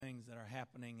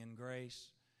happening in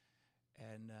Grace.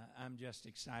 And I'm just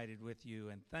excited with you.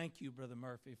 And thank you, Brother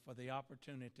Murphy, for the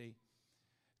opportunity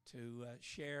to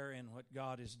share in what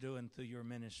God is doing through your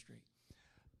ministry.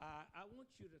 I want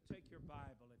you to take your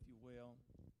Bible, if you will,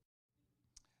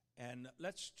 and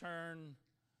let's turn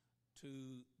to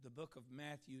the book of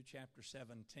Matthew, chapter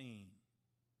 17.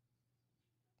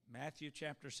 Matthew,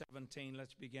 chapter 17,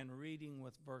 let's begin reading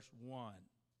with verse 1.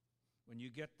 When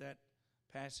you get that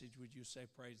passage, would you say,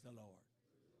 praise the Lord?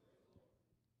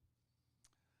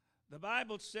 The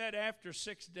Bible said, after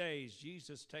 6 days,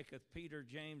 Jesus taketh Peter,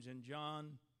 James, and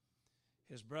John,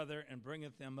 his brother, and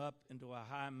bringeth them up into a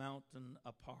high mountain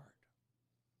apart,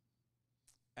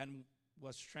 and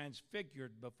was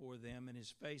transfigured before them, and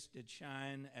his face did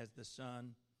shine as the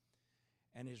sun,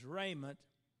 and his raiment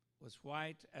was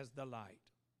white as the light.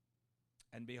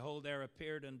 And behold, there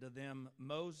appeared unto them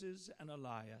Moses and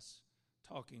Elias,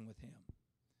 talking with him.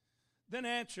 Then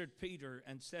answered Peter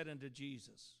and said unto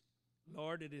Jesus,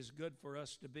 Lord, it is good for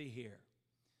us to be here.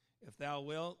 If thou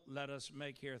wilt, let us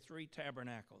make here 3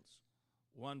 tabernacles,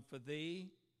 one for thee,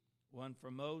 one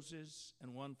for Moses,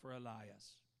 and one for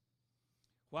Elias.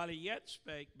 While he yet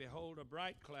spake, behold, a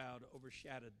bright cloud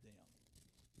overshadowed them.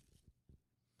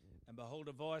 And behold,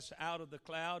 a voice out of the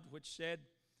cloud which said,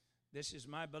 This is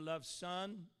my beloved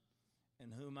Son,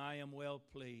 in whom I am well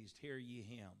pleased. Hear ye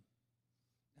him.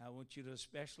 Now I want you to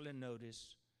especially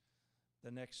notice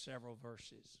the next several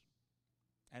verses.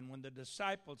 And when the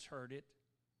disciples heard it,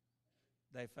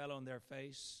 they fell on their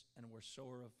face and were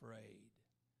sore afraid.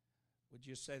 Would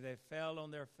you say they fell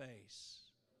on their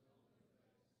face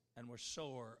and were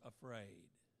sore afraid?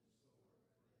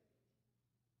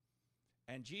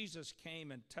 And Jesus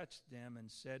came and touched them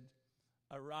and said,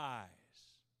 Arise,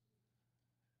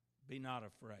 be not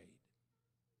afraid.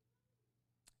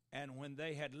 And when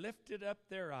they had lifted up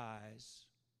their eyes,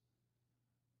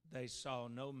 they saw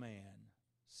no man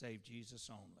save Jesus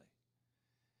only.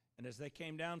 And as they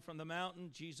came down from the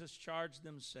mountain, Jesus charged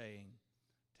them, saying,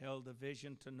 Tell the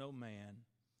vision to no man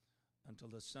until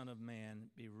the Son of Man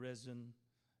be risen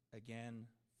again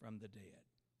from the dead.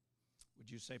 Would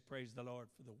you say, praise the Lord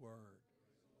for the word?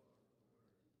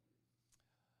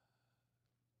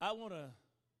 I want to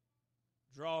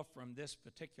draw from this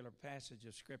particular passage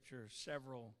of Scripture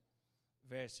several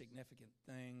very significant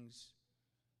things,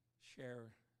 share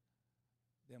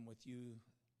them with you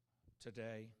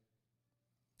today.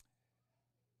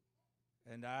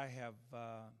 And I have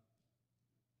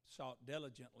sought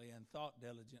diligently and thought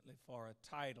diligently for a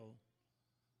title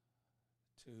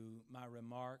to my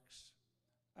remarks.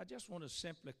 I just want to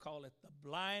simply call it the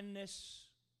blindness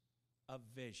of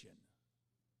vision.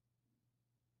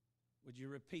 Would you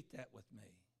repeat that with me?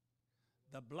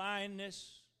 The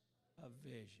blindness of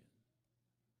vision.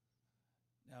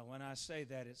 Now, when I say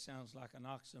that, it sounds like an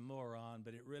oxymoron,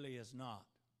 but it really is not.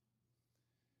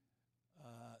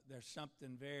 There's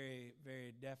something very,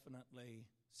 very definitely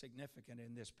significant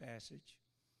in this passage,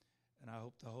 and I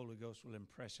hope the Holy Ghost will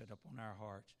impress it upon our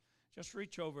hearts. Just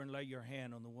reach over and lay your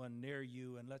hand on the one near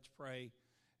you, and let's pray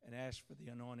and ask for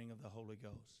the anointing of the Holy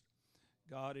Ghost.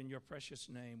 God, in your precious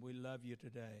name, we love you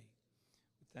today.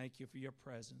 We thank you for your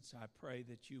presence. I pray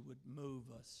that you would move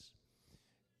us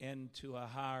into a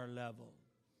higher level.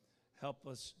 Help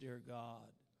us, dear God,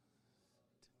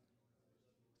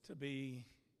 to be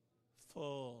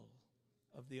full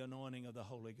of the anointing of the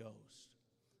Holy Ghost.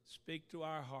 Speak to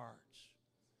our hearts.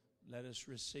 Let us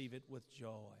receive it with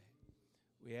joy.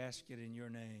 We ask it in your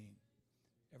name.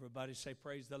 Everybody say,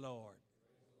 praise the Lord.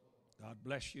 God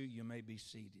bless you. You may be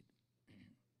seated.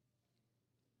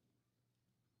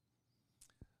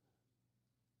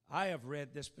 I have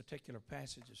read this particular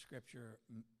passage of Scripture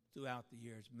throughout the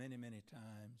years many, many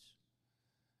times.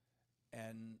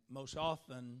 And most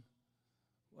often,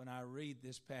 when I read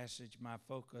this passage, my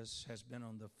focus has been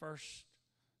on the first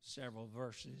several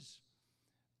verses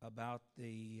about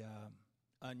the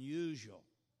unusual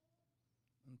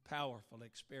and powerful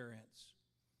experience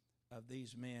of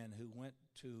these men who went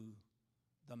to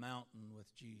the mountain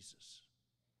with Jesus.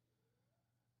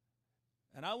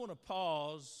 And I want to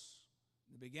pause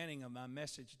the beginning of my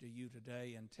message to you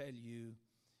today and tell you,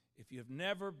 if you've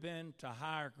never been to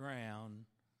higher ground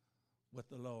with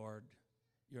the Lord,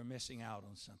 you're missing out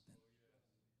on something.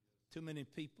 Too many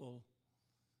people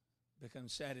become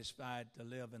satisfied to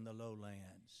live in the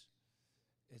lowlands.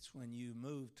 It's when you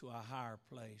move to a higher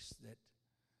place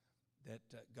that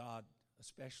God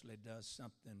especially does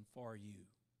something for you.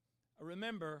 I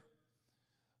remember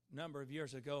a number of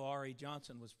years ago, R.E.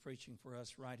 Johnson was preaching for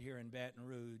us right here in Baton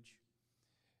Rouge,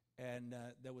 and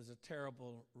there was a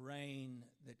terrible rain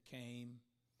that came,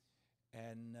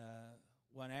 and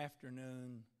one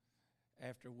afternoon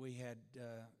after we had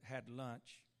had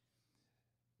lunch,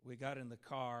 we got in the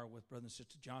car with Brother and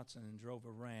Sister Johnson and drove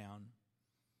around,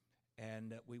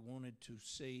 and we wanted to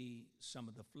see some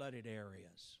of the flooded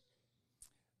areas.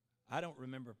 I don't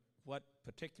remember what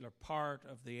particular part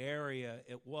of the area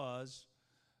it was,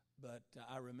 but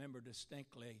I remember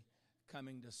distinctly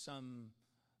coming to some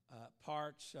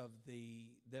parts of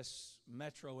this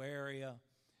metro area,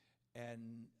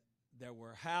 and there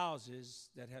were houses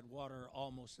that had water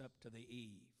almost up to the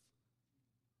eave.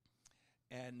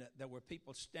 And there were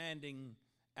people standing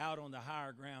out on the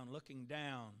higher ground looking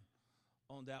down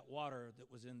on that water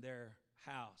that was in their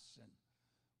house. And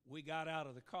we got out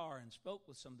of the car and spoke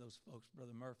with some of those folks,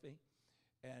 Brother Murphy,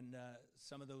 and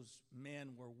some of those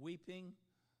men were weeping.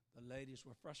 The ladies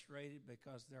were frustrated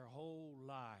because their whole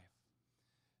life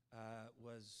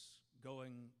was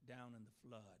going down in the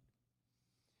flood.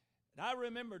 And I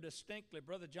remember distinctly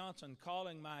Brother Johnson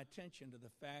calling my attention to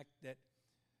the fact that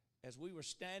as we were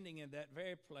standing in that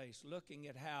very place looking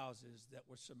at houses that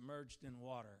were submerged in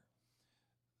water,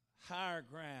 higher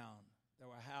ground, there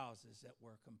were houses that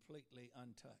were completely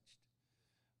untouched.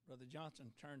 Brother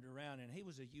Johnson turned around, and he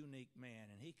was a unique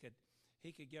man, and he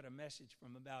could get a message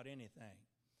from about anything.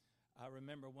 I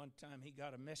remember one time he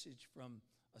got a message from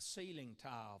a ceiling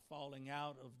tile falling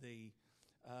out of the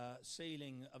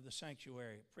ceiling of the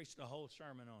sanctuary, preached a whole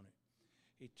sermon on it.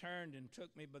 He turned and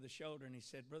took me by the shoulder, and he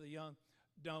said, Brother Young,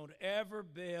 don't ever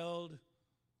build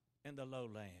in the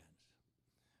lowlands,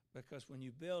 because when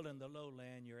you build in the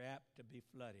lowland, you're apt to be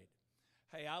flooded.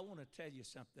 Hey, I want to tell you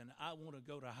something. I want to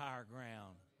go to higher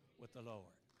ground with the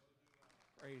Lord.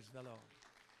 Praise the Lord.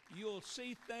 You'll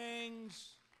see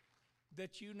things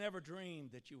that you never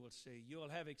dreamed that you will see. You'll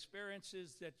have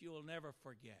experiences that you'll never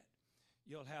forget.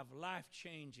 You'll have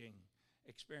life-changing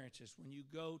experiences when you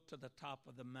go to the top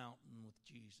of the mountain with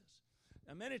Jesus.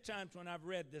 Now, many times when I've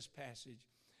read this passage,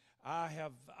 I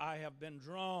have been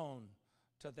drawn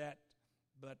to that,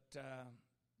 but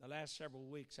the last several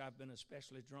weeks I've been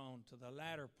especially drawn to the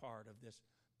latter part of this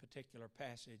particular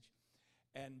passage.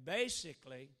 And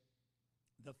basically,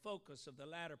 the focus of the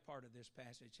latter part of this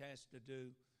passage has to do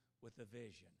with the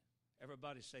vision.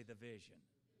 Everybody say the vision.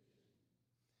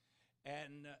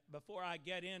 And before I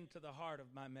get into the heart of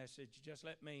my message, just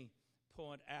let me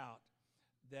point out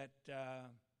that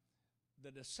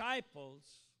the disciples,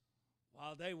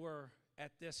 while they were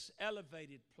at this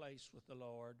elevated place with the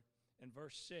Lord, in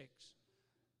verse 6,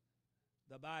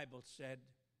 the Bible said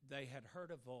they had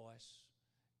heard a voice,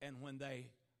 and when they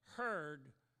heard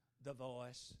the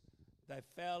voice, they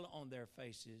fell on their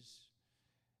faces,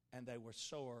 and they were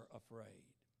sore afraid.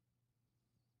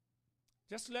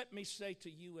 Just let me say to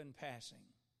you in passing,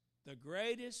 the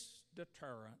greatest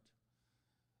deterrent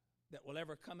that will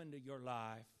ever come into your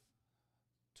life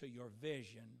to your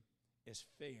vision is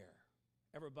fear.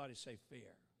 Everybody say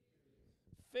fear.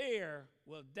 Fear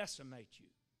will decimate you.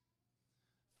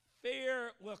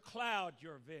 Fear will cloud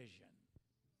your vision.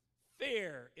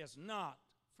 Fear is not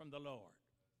from the Lord.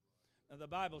 Now, the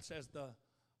Bible says the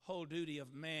whole duty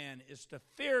of man is to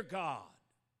fear God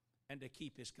and to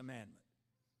keep His commandment.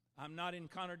 I'm not in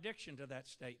contradiction to that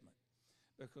statement,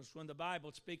 because when the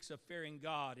Bible speaks of fearing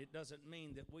God, it doesn't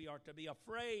mean that we are to be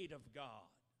afraid of God.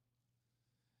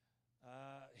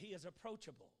 He is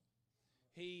approachable.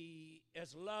 He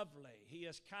is lovely. He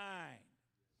is kind.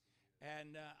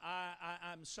 And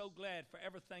I'm so glad for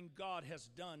everything God has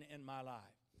done in my life.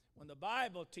 When the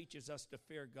Bible teaches us to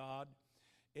fear God,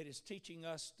 it is teaching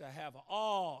us to have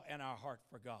awe in our heart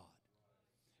for God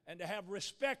and to have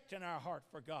respect in our heart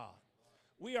for God.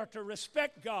 We are to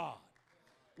respect God.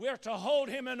 We are to hold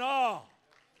Him in awe.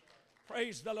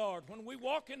 Praise the Lord. When we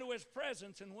walk into His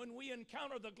presence and when we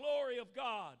encounter the glory of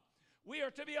God, we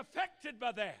are to be affected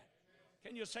by that.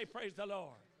 Can you say praise the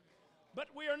Lord? But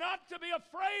we are not to be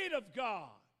afraid of God.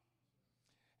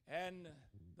 And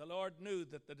the Lord knew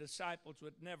that the disciples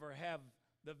would never have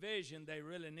the vision they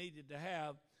really needed to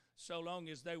have so long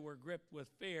as they were gripped with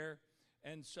fear.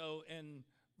 And so in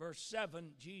verse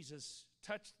 7, Jesus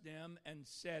touched them and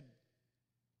said,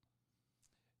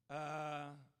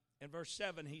 in verse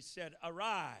 7, He said,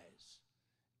 "Arise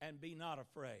and be not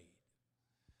afraid."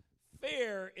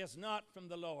 Fear is not from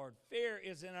the Lord. Fear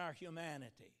is in our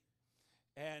humanity.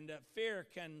 And fear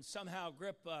can somehow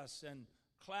grip us and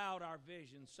cloud our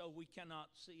vision so we cannot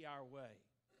see our way.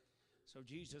 So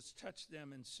Jesus touched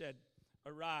them and said,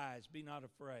 "Arise, be not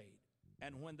afraid."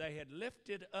 And when they had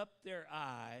lifted up their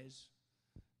eyes,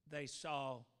 they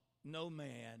saw no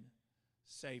man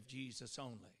save Jesus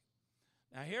only.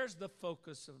 Now here's the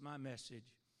focus of my message,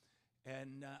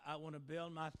 and I want to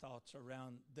build my thoughts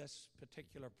around this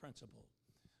particular principle.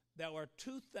 There are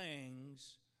two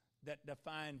things that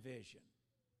define vision.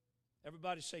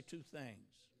 Everybody say two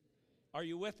things. Are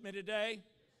you with me today?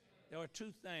 There are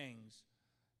two things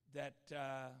that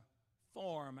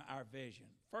form our vision.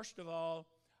 First of all,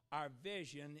 our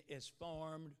vision is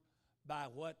formed by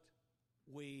what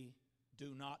we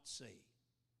do not see.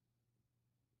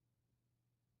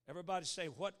 Everybody say,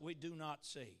 what we do not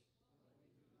see.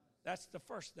 That's the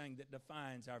first thing that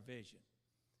defines our vision.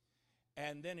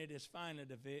 And then it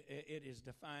is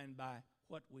defined by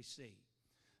what we see.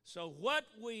 So what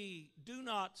we do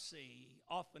not see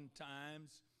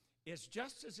oftentimes is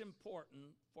just as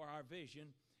important for our vision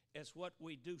as what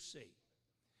we do see.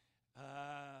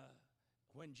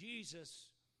 When Jesus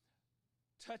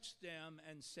touched them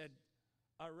and said,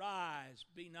 "Arise,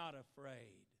 be not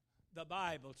afraid," the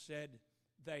Bible said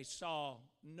they saw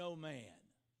no man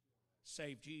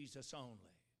save Jesus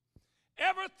only.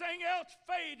 Everything else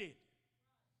faded.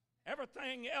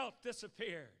 Everything else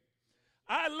disappeared.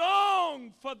 I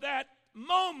long for that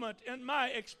moment in my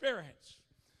experience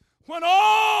when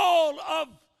all of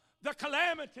the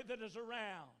calamity that is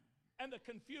around, and the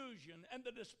confusion, and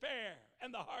the despair,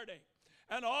 and the heartache,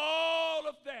 and all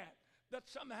of that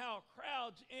somehow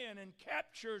crowds in and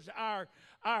captures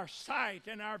our sight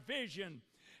and our vision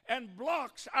and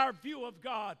blocks our view of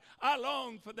God. I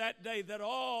long for that day that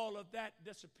all of that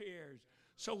disappears.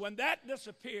 So when that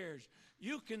disappears,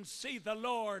 you can see the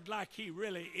Lord like He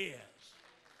really is.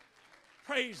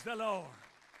 Praise the Lord.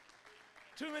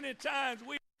 Too many times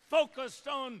we focused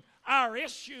on our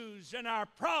issues and our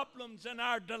problems and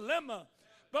our dilemma.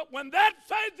 But when that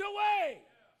fades away,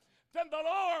 then the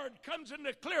Lord comes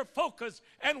into clear focus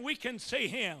and we can see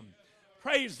Him.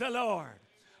 Praise the Lord.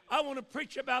 I want to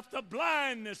preach about the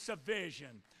blindness of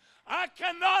vision. I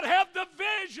cannot have the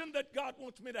vision that God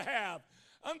wants me to have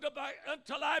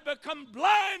until I become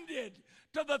blinded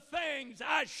to the things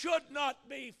I should not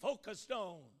be focused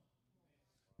on.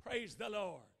 Praise the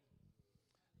Lord.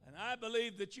 And I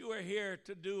believe that you are here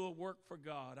to do a work for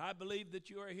God. I believe that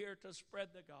you are here to spread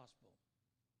the gospel.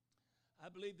 I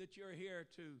believe that you're here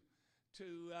to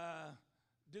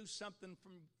do something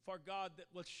for God that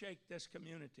will shake this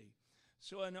community.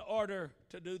 So in order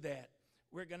to do that,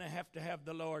 we're going to have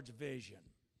the Lord's vision.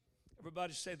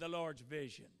 Everybody say the Lord's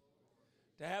vision.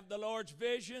 To have the Lord's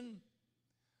vision,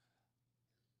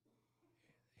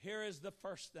 here is the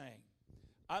first thing.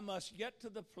 I must get to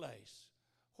the place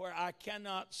where I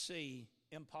cannot see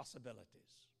impossibilities.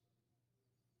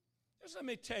 Just let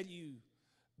me tell you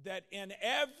that in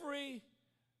every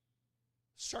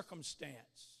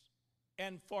circumstance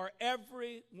and for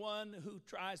everyone who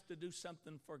tries to do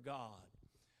something for God,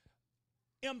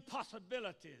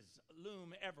 impossibilities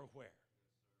loom everywhere.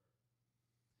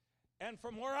 And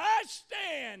from where I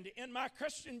stand in my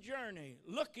Christian journey,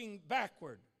 looking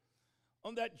backward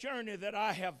on that journey that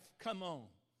I have come on,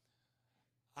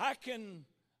 I can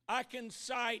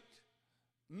cite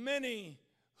many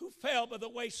who fell by the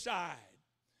wayside,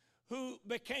 who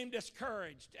became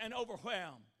discouraged and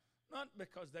overwhelmed, not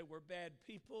because they were bad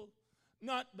people,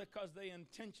 not because they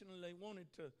intentionally wanted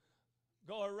to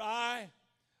go awry,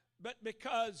 but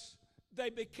because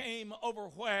they became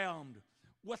overwhelmed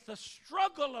with the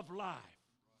struggle of life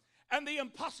and the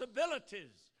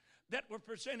impossibilities that were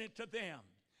presented to them.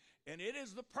 And it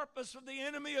is the purpose of the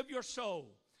enemy of your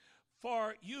soul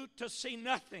for you to see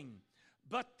nothing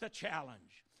but the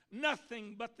challenge,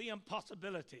 nothing but the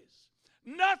impossibilities,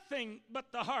 nothing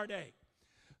but the heartache.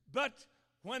 But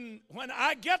when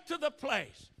I get to the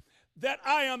place that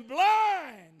I am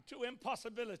blind to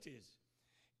impossibilities,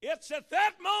 it's at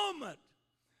that moment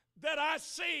that I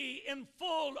see in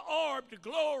full-orbed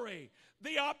glory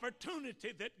the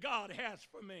opportunity that God has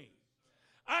for me.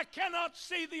 I cannot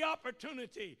see the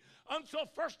opportunity until,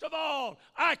 first of all,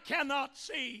 I cannot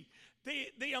see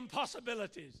the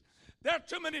impossibilities. There are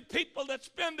too many people that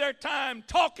spend their time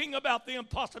talking about the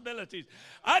impossibilities.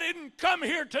 I didn't come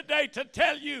here today to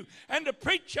tell you and to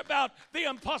preach about the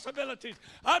impossibilities.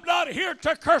 I'm not here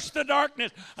to curse the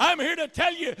darkness. I'm here to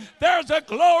tell you there's a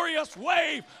glorious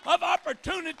wave of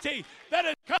opportunity that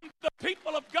has come to the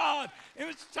people of God, and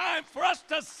it's time for us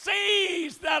to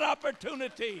seize that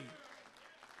opportunity.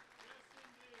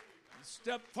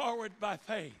 Step forward by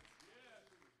faith.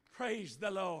 Praise the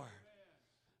Lord.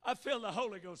 I feel the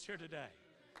Holy Ghost here today.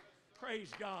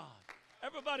 Praise God.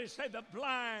 Everybody say the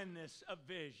blindness of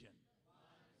vision.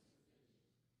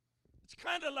 It's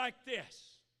kind of like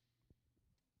this.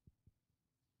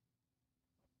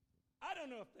 I don't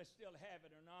know if they still have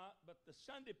it or not, but the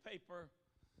Sunday paper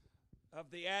of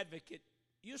the Advocate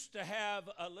used to have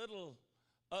a little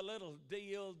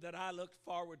deal that I looked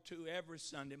forward to every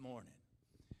Sunday morning.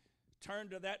 Turn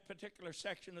to that particular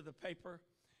section of the paper,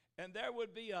 And there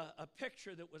would be a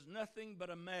picture that was nothing but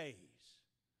a maze.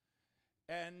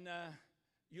 And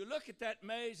you look at that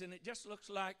maze and it just looks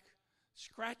like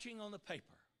scratching on the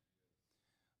paper.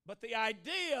 But the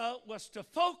idea was to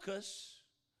focus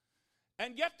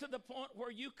and get to the point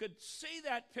where you could see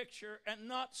that picture and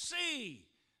not see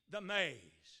the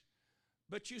maze,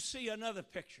 but you see another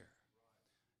picture.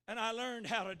 And I learned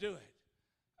how to do it.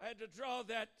 I had to draw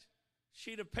that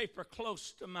sheet of paper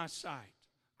close to my sight,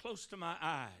 close to my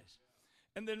eyes.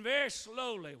 And then very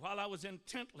slowly, while I was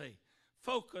intently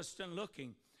focused and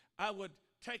looking, I would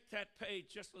take that page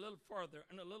just a little further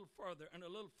and a little further and a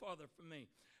little further from me,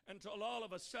 until all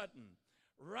of a sudden,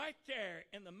 right there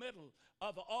in the middle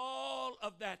of all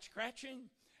of that scratching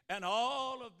and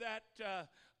all of that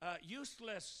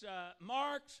useless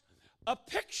marks, a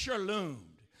picture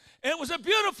loomed. It was a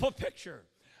beautiful picture,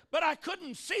 but I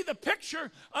couldn't see the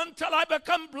picture until I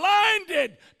become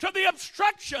blinded to the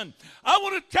obstruction. I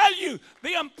want to tell you,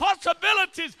 the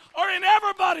impossibilities are in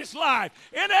everybody's life,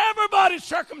 in everybody's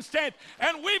circumstance,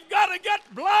 and we've got to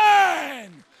get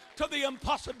blind to the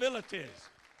impossibilities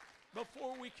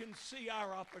before we can see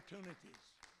our opportunities.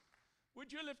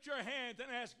 Would you lift your hands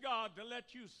and ask God to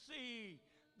let you see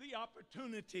the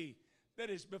opportunity that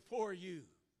is before you?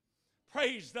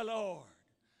 Praise the Lord.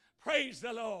 Praise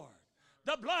the Lord.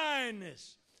 The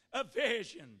blindness of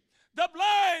vision. The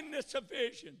blindness of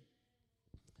vision.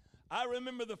 I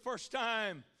remember the first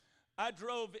time I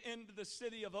drove into the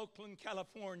city of Oakland,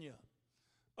 California.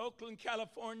 Oakland,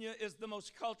 California is the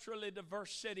most culturally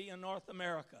diverse city in North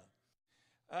America.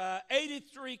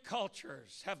 83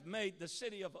 cultures have made the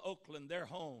city of Oakland their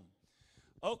home.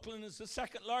 Oakland is the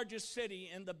second largest city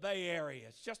in the Bay Area.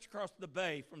 It's just across the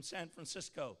bay from San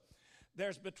Francisco.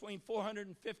 There's between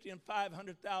 450 and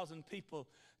 500,000 people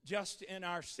just in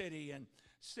our city, and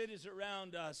cities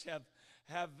around us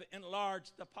have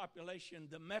enlarged the population.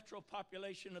 The metro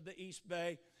population of the East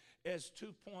Bay is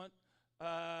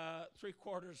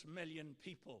 2.75 million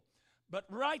people. But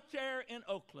right there in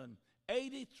Oakland,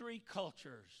 83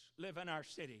 cultures live in our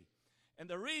city. And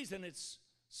the reason it's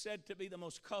said to be the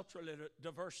most culturally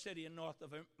diverse city in North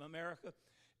America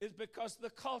is because the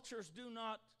cultures do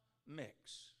not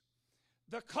mix.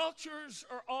 The cultures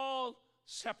are all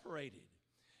separated.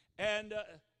 And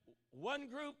one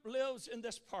group lives in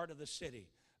this part of the city.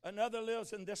 Another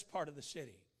lives in this part of the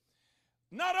city.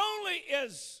 Not only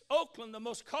is Oakland the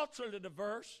most culturally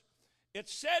diverse,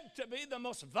 it's said to be the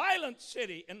most violent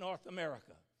city in North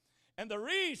America. And the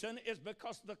reason is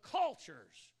because the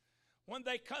cultures, when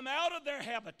they come out of their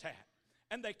habitat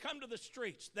and they come to the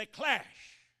streets, they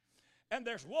clash. And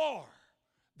there's war.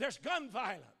 There's gun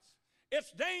violence.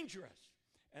 It's dangerous.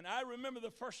 And I remember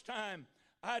the first time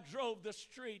I drove the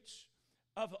streets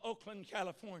of Oakland,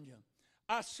 California.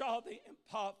 I saw the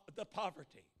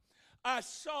poverty. I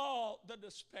saw the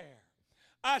despair.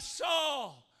 I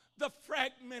saw the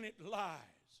fragmented lives.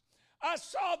 I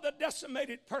saw the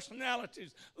decimated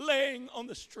personalities laying on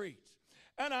the streets.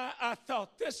 And I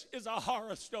thought, this is a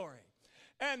horror story.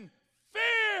 And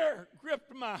fear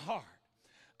gripped my heart.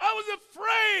 I was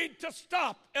afraid to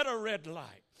stop at a red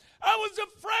light. I was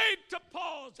afraid to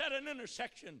pause at an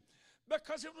intersection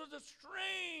because it was a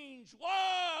strange,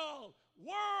 wild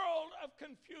world of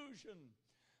confusion.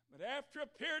 But after a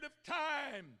period of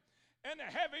time and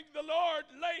having the Lord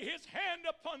lay his hand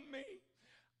upon me,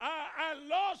 I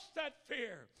lost that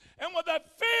fear. And when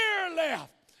that fear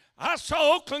left, I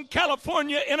saw Oakland,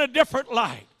 California in a different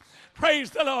light. Praise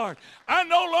the Lord. I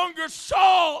no longer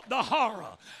saw the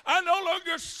horror. I no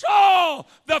longer saw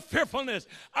the fearfulness.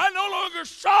 I no longer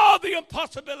saw the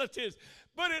impossibilities.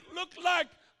 But it looked like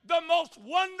the most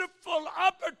wonderful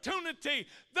opportunity,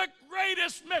 the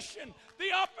greatest mission,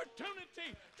 the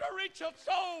opportunity to reach a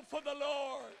soul for the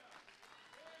Lord.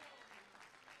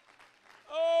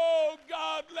 Oh,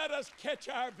 God, let us catch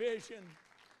our vision.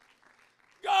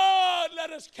 God, let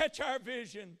us catch our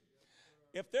vision.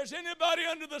 If there's anybody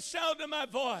under the sound of my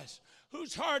voice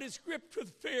whose heart is gripped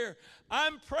with fear,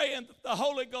 I'm praying that the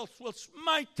Holy Ghost will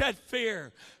smite that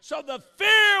fear so the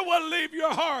fear will leave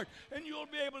your heart and you'll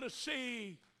be able to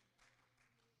see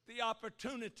the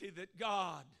opportunity that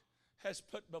God has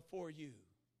put before you.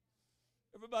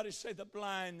 Everybody say the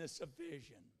blindness of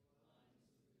vision.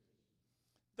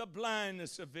 The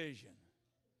blindness of vision.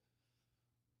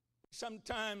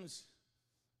 Sometimes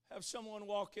have someone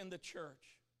walk in the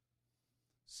church,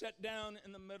 sit down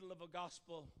in the middle of a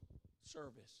gospel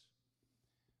service.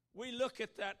 We look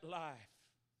at that life,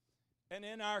 and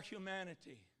in our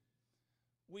humanity,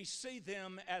 we see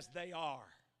them as they are.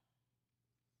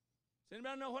 Does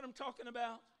anybody know what I'm talking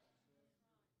about?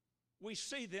 We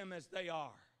see them as they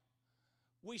are.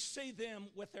 We see them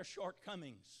with their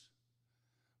shortcomings.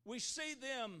 We see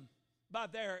them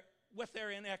with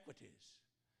their inequities.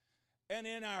 And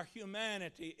in our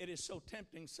humanity, it is so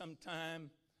tempting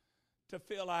sometimes to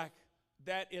feel like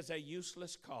that is a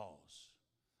useless cause.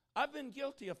 I've been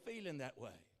guilty of feeling that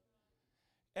way.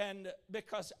 And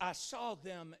because I saw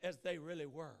them as they really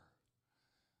were.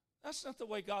 That's not the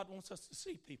way God wants us to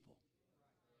see people.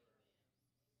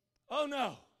 Oh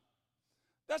no.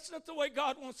 That's not the way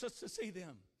God wants us to see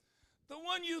them. The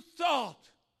one you thought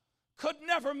could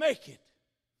never make it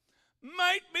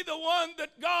might be the one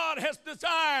that God has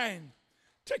designed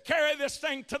to carry this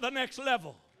thing to the next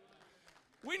level.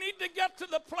 We need to get to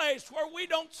the place where we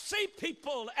don't see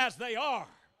people as they are,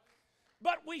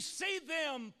 but we see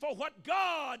them for what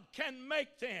God can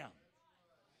make them.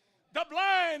 The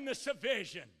blindness of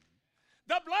vision.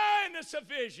 The blindness of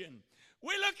vision.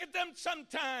 We look at them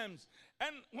sometimes,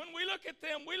 and when we look at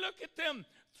them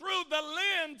through the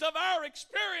lens of our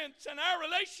experience and our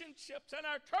relationships and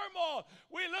our turmoil.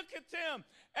 We look at them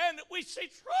and we see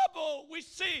trouble. We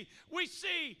see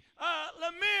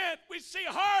lament. We see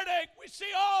heartache. We see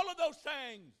all of those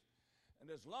things. And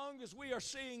as long as we are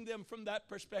seeing them from that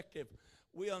perspective,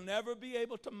 we'll never be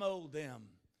able to mold them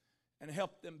and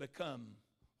help them become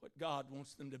what God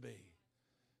wants them to be.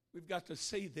 We've got to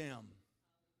see them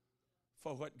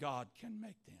for what God can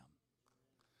make them.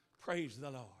 Praise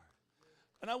the Lord.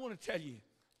 And I want to tell you,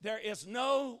 there is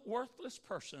no worthless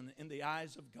person in the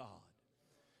eyes of God.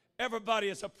 Everybody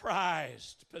is a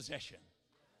prized possession.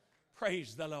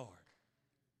 Praise the Lord.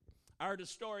 I heard a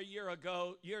story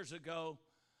years ago,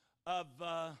 of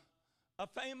a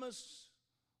famous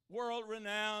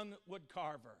world-renowned wood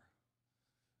carver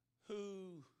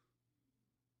who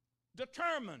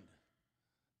determined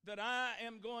that I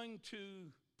am going to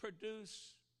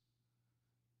produce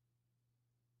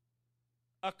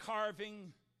a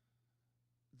carving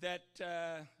that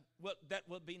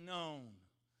will be known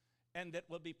and that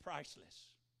will be priceless.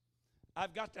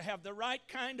 I've got to have the right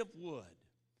kind of wood.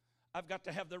 I've got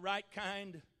to have the right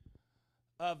kind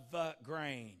of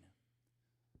grain.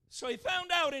 So he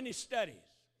found out in his studies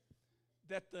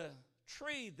that the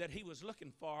tree that he was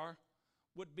looking for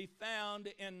would be found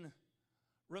in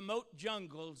remote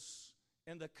jungles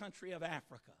in the country of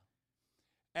Africa.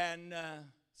 And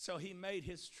so he made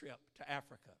his trip to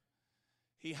Africa.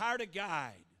 He hired a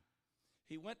guide.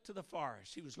 He went to the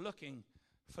forest. He was looking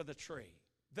for the tree.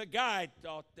 The guide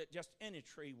thought that just any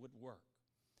tree would work.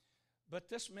 But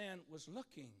this man was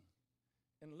looking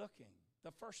and looking.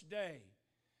 The first day,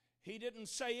 he didn't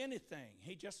say anything.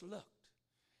 He just looked.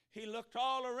 He looked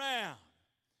all around.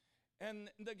 And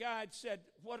the guide said,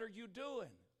 "What are you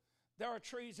doing? There are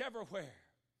trees everywhere."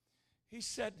 He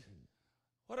said,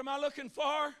 "What am I looking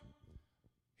for?"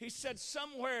 He said,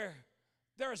 "Somewhere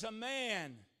there's a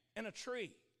man in a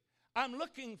tree. I'm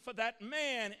looking for that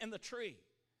man in the tree."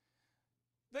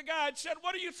 The guide said,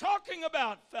 "What are you talking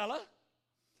about, fella?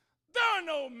 There are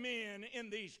no men in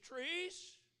these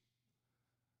trees.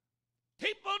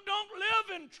 People don't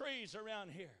live in trees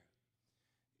around here."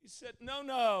 He said,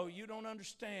 No, you don't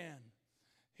understand."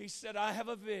 He said, "I have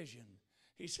a vision."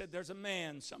 He said, "There's a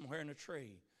man somewhere in a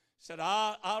tree." He said,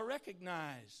 I'll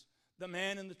recognize the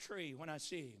man in the tree when I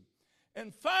see him."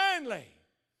 And finally,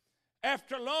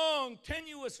 after long,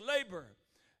 tenuous labor,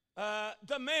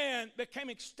 the man became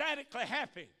ecstatically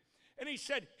happy. And he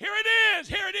said, here it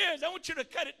is. I want you to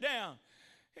cut it down."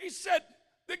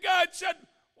 The guide said,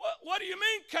 what do you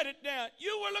mean cut it down?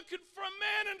 "You were looking for a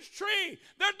man in the tree.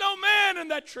 There's no man in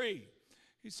that tree."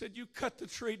 He said, "You cut the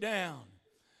tree down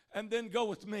and then go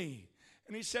with me."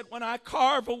 And he said, "When I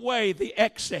carve away the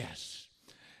excess,"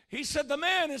 he said, "the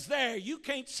man is there. You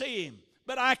can't see him,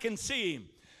 but I can see him.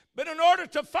 But in order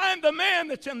to find the man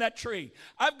that's in that tree,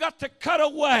 I've got to cut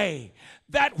away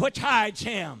that which hides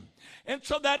him." And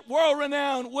so that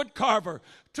world-renowned wood carver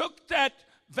took that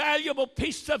valuable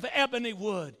piece of ebony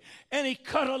wood, and he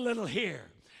cut a little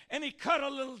here, and he cut a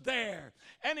little there,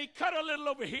 and he cut a little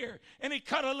over here, and he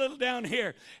cut a little down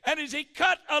here. And as he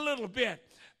cut a little bit,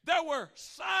 there were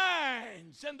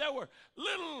signs and there were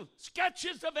little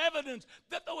sketches of evidence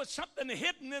that there was something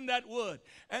hidden in that wood.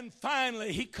 And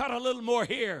finally, he cut a little more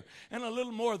here and a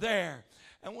little more there.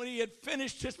 And when he had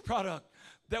finished his product,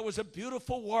 there was a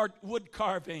beautiful wood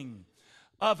carving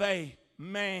of a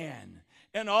man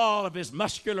in all of his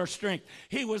muscular strength.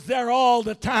 He was there all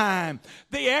the time.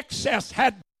 The excess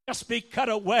had just be cut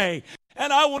away.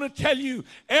 And I want to tell you,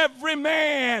 every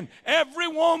man, every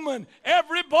woman,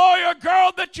 every boy or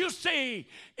girl that you see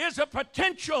is a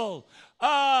potential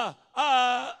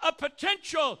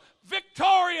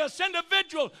victorious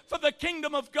individual for the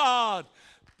kingdom of God.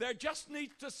 There just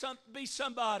needs to be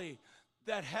somebody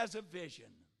that has a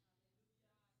vision.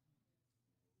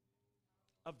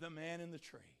 of the man in the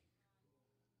tree.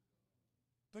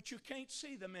 But you can't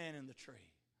see the man in the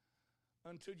tree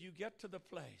until you get to the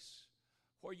place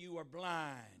where you are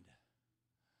blind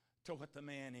to what the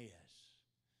man is.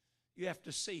 You have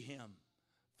to see him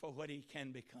for what he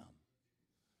can become.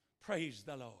 Praise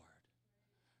the Lord.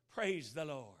 Praise the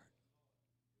Lord.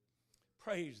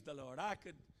 Praise the Lord. I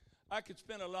could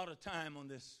spend a lot of time on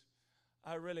this.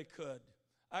 I really could.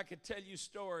 I could tell you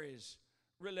stories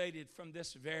related from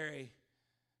this very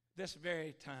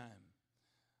time.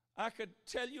 I could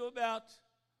tell you about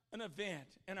an event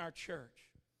in our church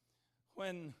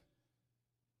when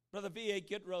Brother V.A.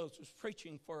 Gidrose was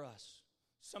preaching for us.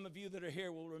 Some of you that are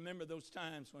here will remember those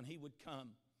times when he would come.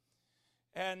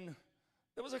 And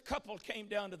there was a couple came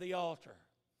down to the altar,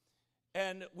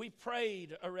 and we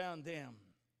prayed around them.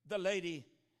 The lady,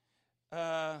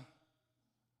 I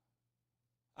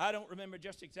don't remember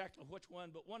just exactly which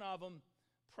one, but one of them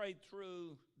prayed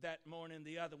through that morning.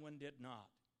 The other one did not,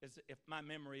 if my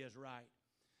memory is right.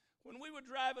 When we were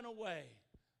driving away,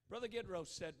 Brother Gidrose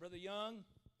said, Brother Young,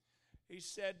 he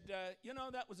said,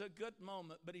 that was a good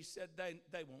moment, but he said,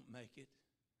 they won't make it.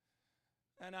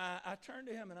 And I turned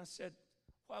to him and I said,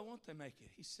 why won't they make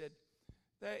it? He said,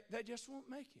 they just won't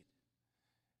make it.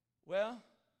 Well,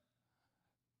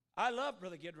 I love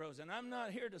Brother Gidrose, and I'm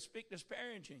not here to speak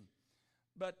disparaging,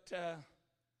 but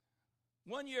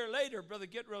 1 year later, Brother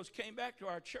Gidrose came back to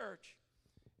our church,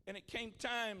 and it came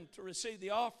time to receive the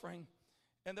offering,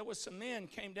 and there was some men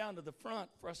came down to the front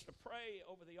for us to pray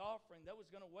over the offering. That was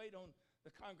going to wait on the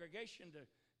congregation to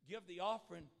give the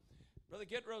offering. Brother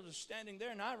Gidrose was standing there,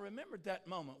 and I remembered that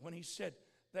moment when he said,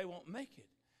 they won't make it.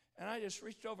 And I just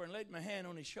reached over and laid my hand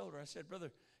on his shoulder. I said, Brother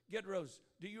Gidrose,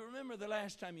 do you remember the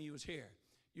last time you was here?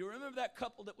 You remember that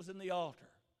couple that was in the altar?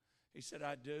 He said,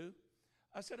 I do.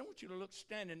 I said, I want you to look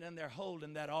standing in there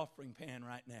holding that offering pan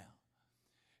right now.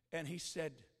 And he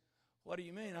said, what do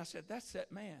you mean? I said, that's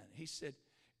that man. He said,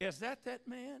 is that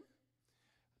man?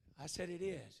 I said, it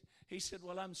is. He said,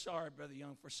 well, I'm sorry, Brother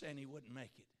Young, for saying he wouldn't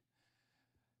make it.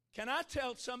 Can I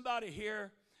tell somebody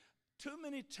here, too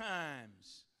many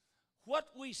times, what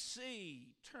we see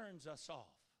turns us off.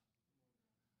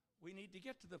 We need to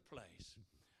get to the place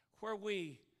where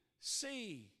we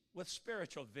see with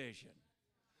spiritual vision.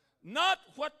 Not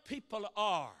what people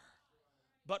are,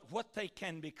 but what they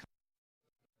can become.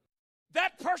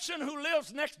 That person who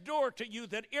lives next door to you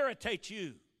that irritates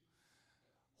you,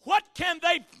 what can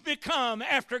they become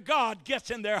after God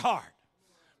gets in their heart?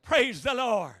 Praise the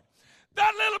Lord.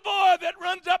 That little boy that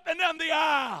runs up and down the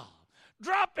aisle,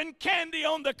 dropping candy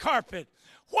on the carpet,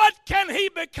 what can he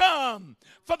become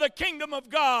for the kingdom of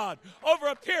God over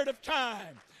a period of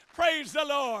time? Praise the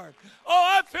Lord.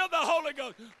 Oh, I feel the Holy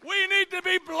Ghost. We need to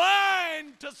be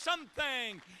blind to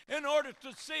something in order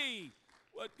to see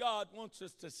what God wants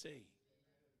us to see.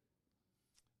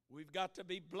 We've got to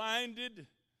be blinded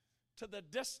to the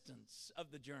distance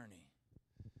of the journey.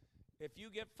 If you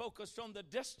get focused on the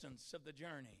distance of the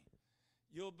journey,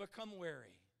 you'll become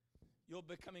weary. You'll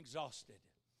become exhausted.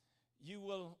 You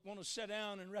will want to sit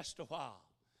down and rest a while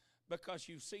because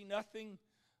you see nothing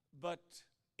but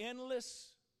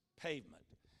endless pavement.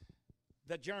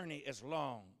 The journey is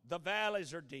long. The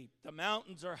valleys are deep. The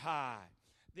mountains are high.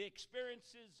 The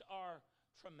experiences are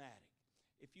traumatic.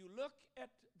 If you look at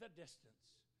the distance,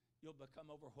 you'll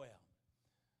become overwhelmed.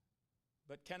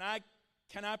 But can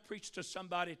I preach to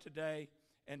somebody today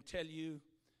and tell you,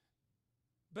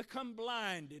 become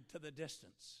blinded to the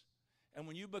distance. And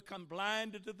when you become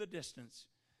blinded to the distance,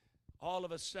 all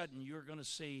of a sudden you're going to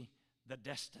see the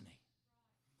destiny.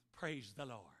 Praise the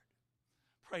Lord.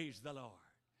 Praise the Lord.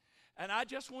 And I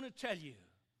just want to tell you,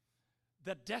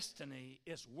 the destiny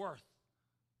is worth.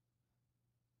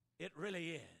 It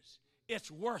really is.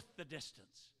 It's worth the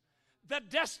distance. The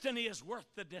destiny is worth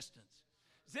the distance.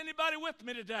 Is anybody with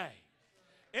me today?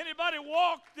 Anybody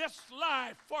walked this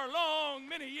life for long,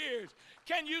 many years?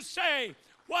 Can you say,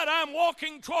 what I'm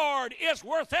walking toward is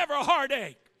worth every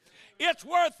heartache? It's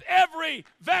worth every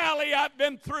valley I've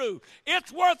been through.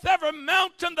 It's worth every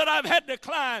mountain that I've had to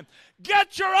climb.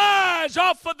 Get your eyes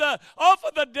off of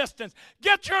the distance.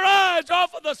 Get your eyes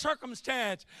off of the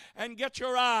circumstance. And get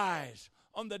your eyes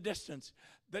on the distance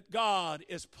that God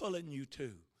is pulling you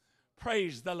to.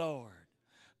 Praise the Lord.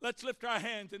 Let's lift our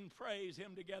hands and praise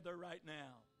Him together right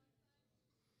now.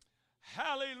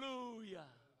 Hallelujah.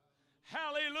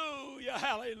 Hallelujah.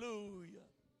 Hallelujah.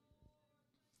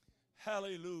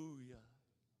 Hallelujah.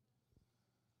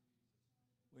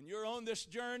 When you're on this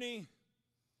journey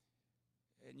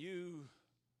and you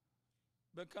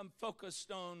become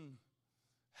focused on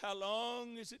how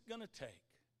long is it going to take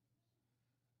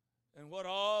and what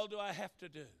all do I have to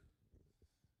do,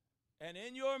 And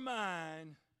in your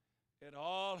mind, it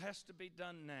all has to be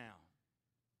done now.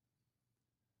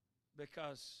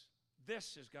 Because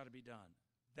this has got to be done.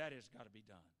 That has got to be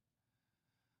done.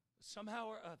 Somehow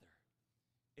or other,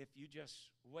 if you just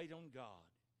wait on God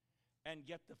and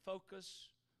get the focus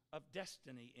of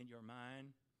destiny in your mind,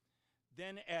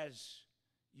 then as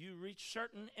you reach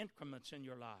certain increments in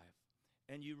your life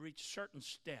and you reach certain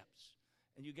steps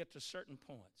and you get to certain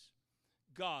points,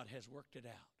 God has worked it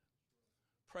out.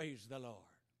 Praise the Lord.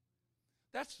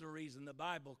 That's the reason the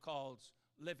Bible calls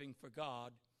living for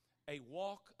God a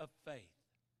walk of faith.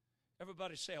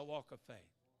 Everybody say a walk of faith.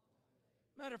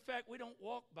 Matter of fact, we don't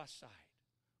walk by sight.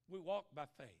 We walk by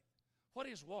faith. What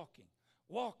is walking?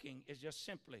 Walking is just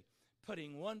simply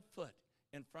putting one foot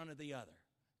in front of the other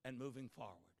and moving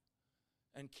forward.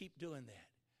 And keep doing that.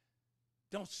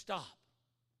 Don't stop.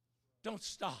 Don't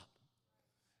stop.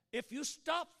 If you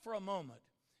stop for a moment,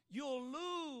 you'll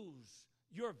lose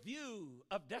your view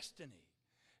of destiny,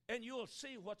 and you'll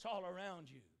see what's all around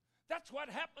you. That's what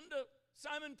happened to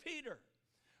Simon Peter.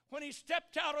 When he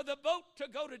stepped out of the boat to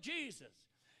go to Jesus,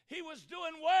 he was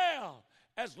doing well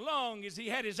as long as he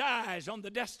had his eyes on the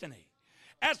destiny,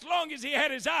 as long as he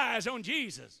had his eyes on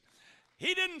Jesus.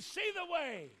 He didn't see the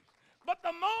waves, but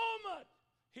the moment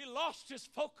he lost his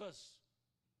focus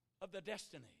of the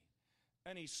destiny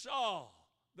and he saw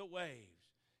the waves,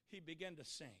 he began to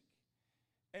sink.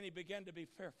 And he began to be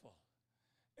fearful.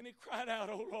 And he cried out,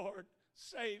 "Oh Lord,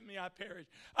 save me, I perish."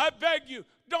 I beg you,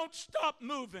 don't stop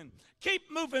moving. Keep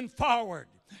moving forward.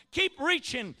 Keep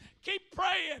reaching. Keep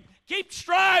praying. Keep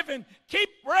striving. Keep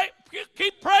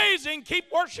praising.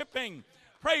 Keep worshiping.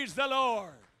 Praise the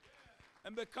Lord.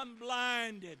 And become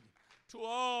blinded to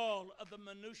all of the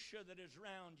minutia that is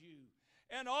around you.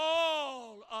 And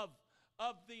all of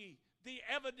the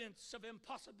evidence of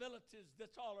impossibilities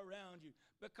that's all around you.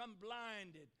 Become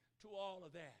blinded to all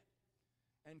of that.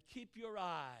 And keep your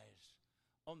eyes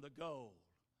on the goal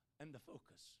and the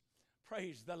focus.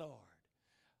 Praise the Lord.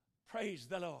 Praise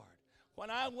the Lord. When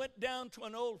I went down to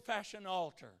an old-fashioned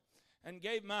altar and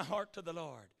gave my heart to the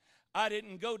Lord, I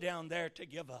didn't go down there to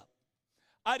give up.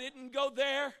 I didn't go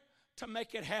there to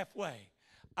make it halfway.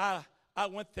 I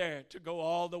went there to go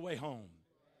all the way home.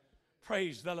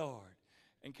 Praise the Lord.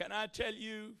 And can I tell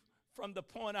you, from the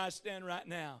point I stand right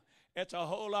now, it's a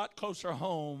whole lot closer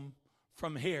home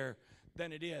from here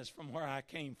than it is from where I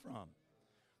came from.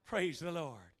 Praise the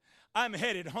Lord. I'm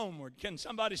headed homeward. Can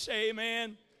somebody say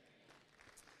amen?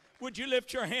 Would you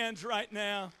lift your hands right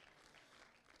now?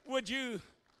 Would you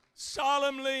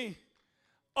solemnly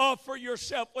offer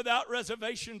yourself without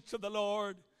reservation to the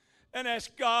Lord and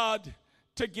ask God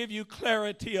to give you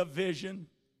clarity of vision?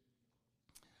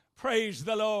 Praise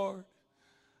the Lord.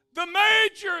 The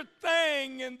major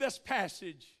thing in this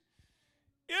passage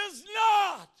is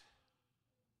not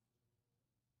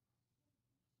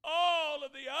all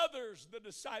of the others the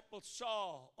disciples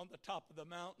saw on the top of the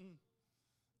mountain.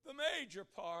 The major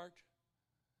part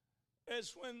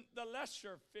is when the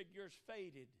lesser figures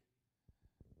faded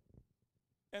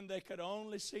and they could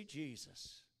only see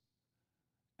Jesus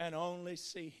and only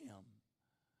see Him.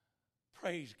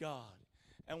 Praise God.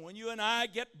 And when you and I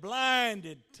get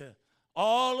blinded to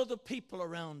all of the people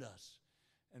around us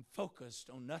and focused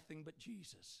on nothing but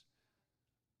Jesus,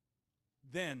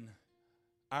 then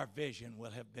our vision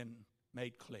will have been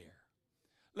made clear.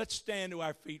 Let's stand to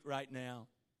our feet right now.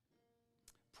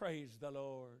 Praise the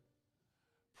Lord.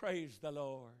 Praise the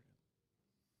Lord.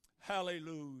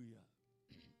 Hallelujah.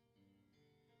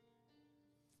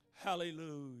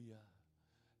 Hallelujah.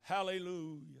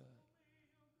 Hallelujah.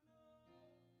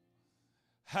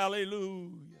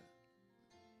 Hallelujah.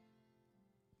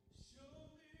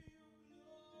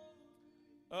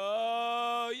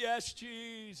 Oh, yes,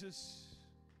 Jesus.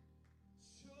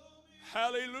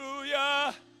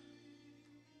 Hallelujah.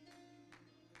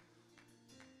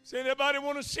 Does anybody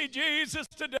want to see Jesus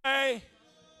today?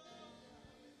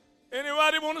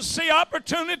 Anybody want to see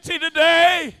opportunity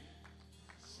today?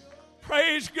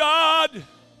 Praise God.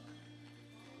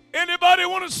 Anybody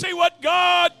want to see what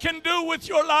God can do with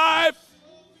your life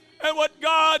and what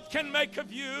God can make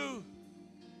of you?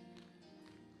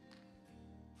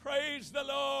 Praise the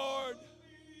Lord.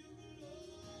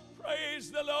 Praise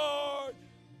the Lord.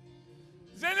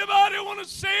 Does anybody want to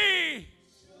see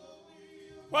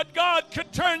what God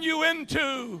could turn you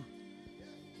into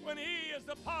when He, as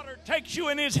the potter, takes you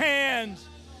in His hands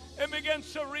and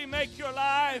begins to remake your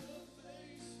life?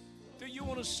 Do you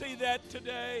want to see that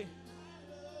today?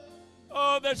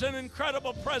 Oh, there's an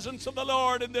incredible presence of the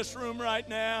Lord in this room right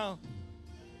now.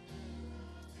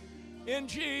 In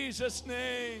Jesus'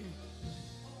 name.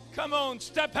 Come on,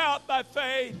 step out by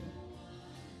faith.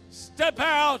 Step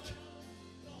out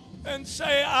and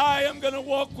say, I am going to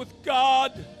walk with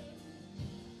God.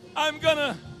 I'm going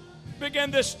to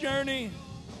begin this journey.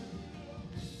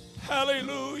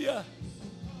 Hallelujah.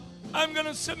 I'm going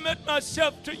to submit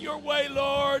myself to your way,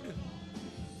 Lord.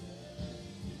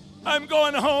 I'm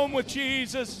going home with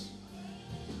Jesus.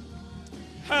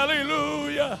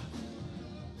 Hallelujah.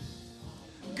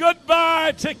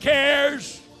 Goodbye to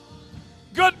cares.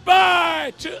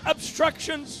 Goodbye to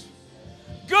obstructions.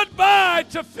 Goodbye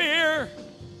to fear.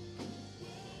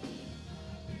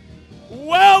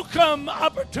 Welcome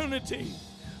opportunity.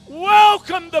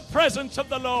 Welcome the presence of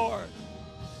the Lord.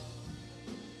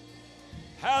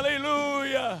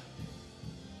 Hallelujah.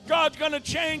 God's going to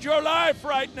change your life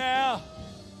right now.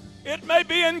 It may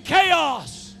be in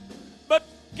chaos, but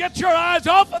get your eyes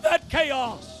off of that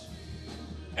chaos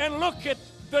and look at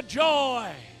the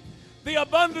joy, the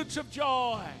abundance of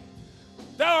joy.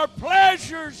 There are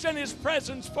pleasures in His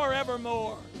presence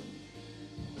forevermore.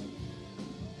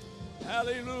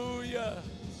 Hallelujah.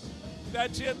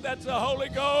 That's it. That's the Holy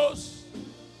Ghost.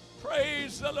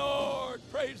 Praise the Lord.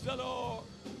 Praise the Lord.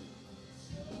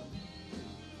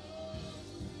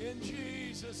 In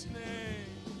Jesus' name.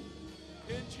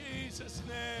 In Jesus'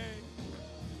 name.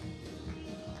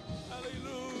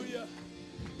 Hallelujah.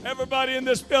 Everybody in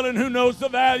this building who knows the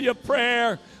value of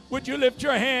prayer, would you lift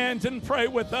your hands and pray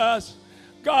with us?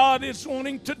 God is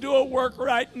wanting to do a work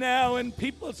right now in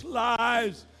people's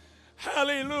lives.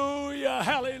 Hallelujah.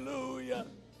 Hallelujah.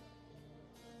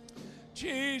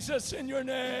 Jesus, in your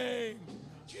name.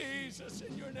 Jesus,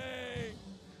 in your name.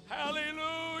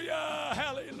 Hallelujah.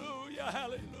 Hallelujah.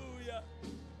 Hallelujah.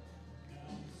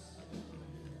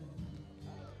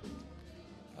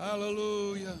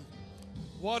 Hallelujah.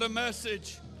 What a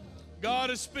message. God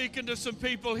is speaking to some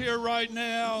people here right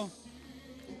now.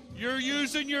 You're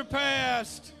using your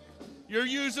past. You're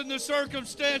using the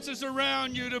circumstances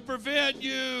around you to prevent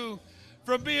you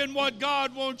from being what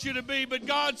God wants you to be. But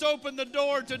God's opened the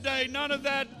door today. None of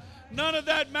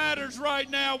that matters right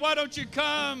now. Why don't you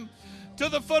come to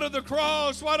the foot of the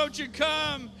cross? Why don't you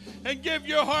come and give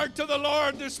your heart to the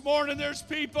Lord this morning? There's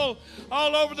people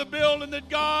all over the building that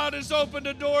God has opened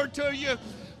a door to you.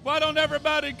 Why don't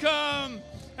everybody come?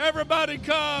 Everybody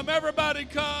come. Everybody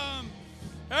come.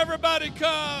 Everybody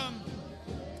come.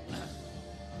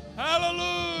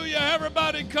 Hallelujah.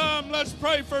 Everybody come. Let's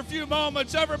pray for a few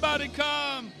moments. Everybody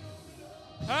come.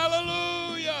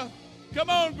 Hallelujah. Come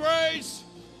on, Grace.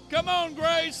 Come on,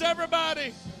 Grace.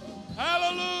 Everybody.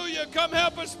 Hallelujah. Come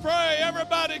help us pray.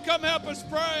 Everybody come help us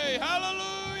pray.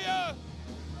 Hallelujah.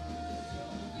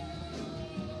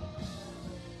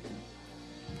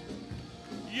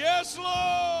 Yes,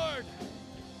 Lord.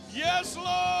 Yes,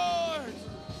 Lord.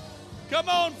 Come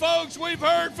on, folks. We've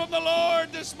heard from the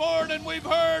Lord this morning. We've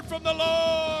heard from the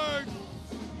Lord.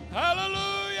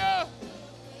 Hallelujah.